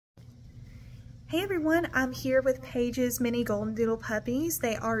Hey everyone, I'm here with Paige's mini Goldendoodle puppies.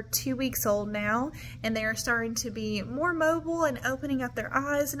 They are 2 weeks old now and they are starting to be more mobile and opening up their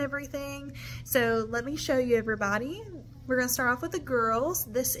eyes and everything. So let me show you everybody. We're going to start off with the girls.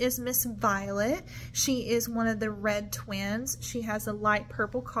 This is Miss Violet. She is one of the red twins. She has a light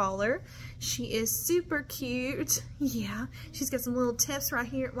purple collar. She is super cute. Yeah, she's got some little tips right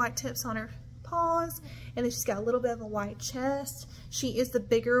here, white tips on her paws, and then she's got a little bit of a white chest. She is the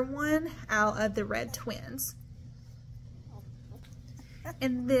bigger one out of the red twins.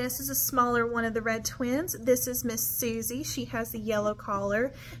 And this is a smaller one of the red twins. This is Miss Susie. She has the yellow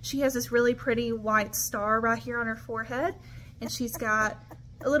collar. She has this really pretty white star right here on her forehead, and she's got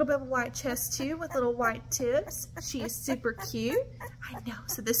a little bit of a white chest too with little white tips. She is super cute. I know.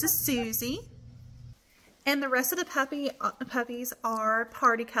 So this is Susie. And the rest of the puppies are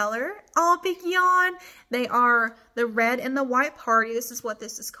party color. Oh, big yawn. They are the red and the white party. This is what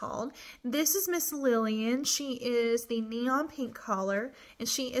this is called. This is Miss Lillian. She is the neon pink collar, and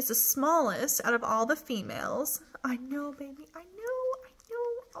she is the smallest out of all the females. I know, baby. I know.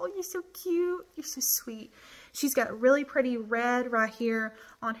 Oh, you're so cute. You're so sweet. She's got really pretty red right here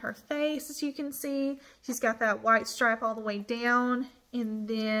on her face, as you can see. She's got that white stripe all the way down. And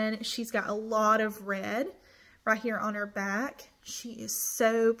then she's got a lot of red right here on her back. She is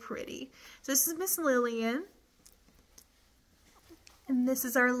so pretty. So this is Miss Lillian. And this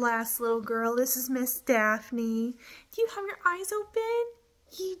is our last little girl. This is Miss Daphne. Do you have your eyes open?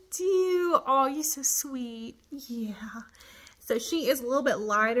 You do. Oh, you're so sweet. Yeah. So she is a little bit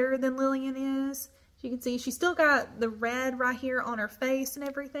lighter than Lillian is. You can see she's still got the red right here on her face and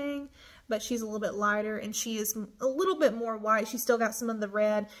everything, but she's a little bit lighter and she is a little bit more white. She's still got some of the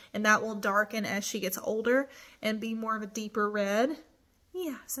red, and that will darken as she gets older and be more of a deeper red.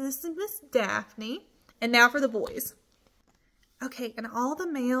 Yeah, so this is Miss Daphne. And now for the boys. Okay, and all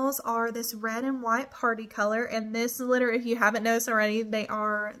the males are this red and white party color, and this litter, if you haven't noticed already,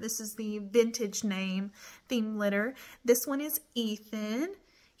 this is the vintage name theme litter. This one is Ethan.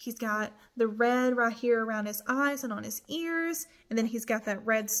 He's got the red right here around his eyes and on his ears. And then he's got that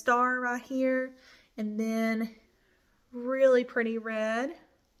red star right here. And then really pretty red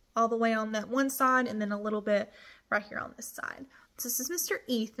all the way on that one side. And then a little bit right here on this side. So this is Mr.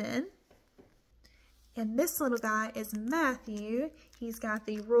 Ethan. And this little guy is Matthew. He's got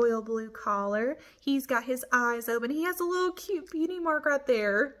the royal blue collar. He's got his eyes open. He has a little cute beauty mark right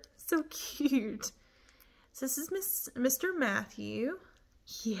there. So cute. So this is Mr. Matthew.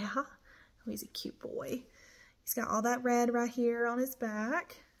 Yeah, oh, he's a cute boy. He's got all that red right here on his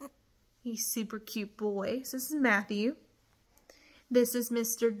back. He's super cute boy. So this is Matthew. This is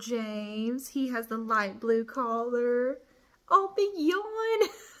Mr. James. He has the light blue collar. Oh, big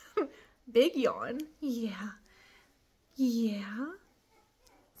yawn. Big yawn. Yeah. Yeah.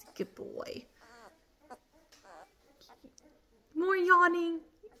 He's a good boy. More yawning.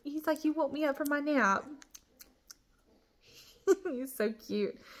 He's like, you woke me up from my nap. He's so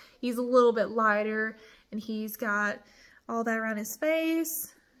cute. He's a little bit lighter, and he's got all that around his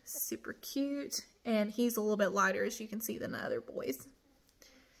face. Super cute. And he's a little bit lighter, as you can see, than the other boys.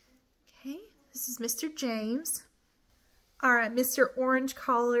 Okay, this is Mr. James. All right, Mr. Orange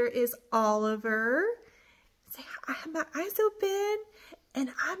Collar is Oliver. Say, I have my eyes open, and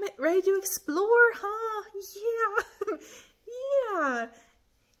I'm ready to explore, huh? Yeah. Yeah.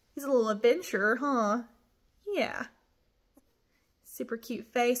 He's a little adventurer, huh? Yeah. Super cute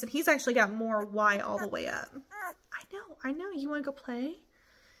face, and he's actually got more white all the way up. I know. You want to go play?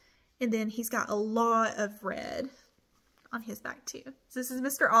 And then he's got a lot of red on his back too. So this is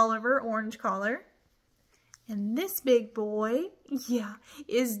Mr. Oliver, orange collar. And this big boy, yeah,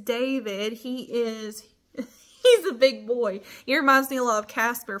 is David. He's a big boy. He reminds me a lot of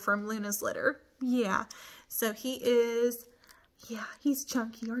Casper from Luna's litter. Yeah. So he is, yeah, he's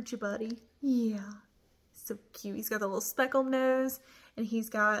chunky, aren't you, buddy? Yeah. So cute. He's got the little speckled nose, and he's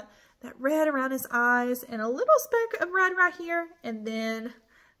got that red around his eyes and a little speck of red right here, and then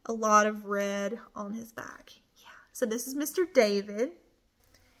a lot of red on his back. Yeah. So this is Mr. David,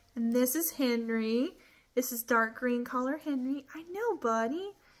 and this is Henry. This is dark green collar Henry. I know,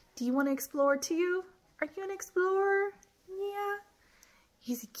 buddy. Do you want to explore too? Are you an explorer? Yeah.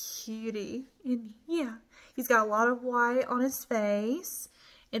 He's a cutie. And yeah, he's got a lot of white on his face.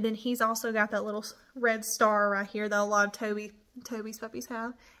 And then he's also got that little red star right here that a lot of Toby's puppies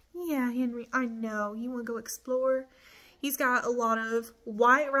have. Yeah, Henry, I know. You want to go explore? He's got a lot of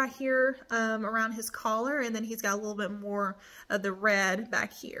white right here around his collar, and then he's got a little bit more of the red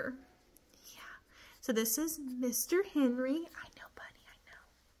back here. Yeah. So this is Mr. Henry. I know, buddy, I know.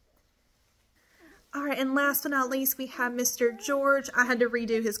 All right, and last but not least, we have Mr. George. I had to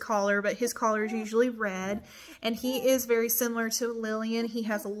redo his collar, but his collar is usually red, and he is very similar to Lillian. He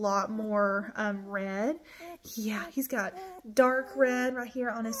has a lot more red. Yeah, he's got dark red right here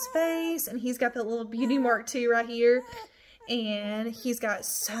on his face, and he's got that little beauty mark too right here, and he's got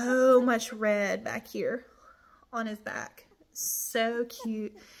so much red back here on his back. So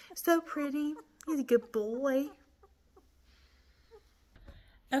cute, so pretty. He's a good boy.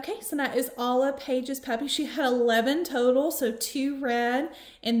 Okay, so that is all of Paige's puppies. She had 11 total, so 2 red,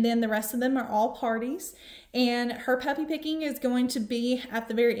 and then the rest of them are all parties. And her puppy picking is going to be at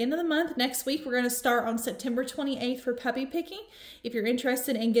the very end of the month. Next week, we're going to start on September 28th for puppy picking. If you're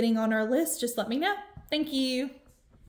interested in getting on our list, just let me know. Thank you.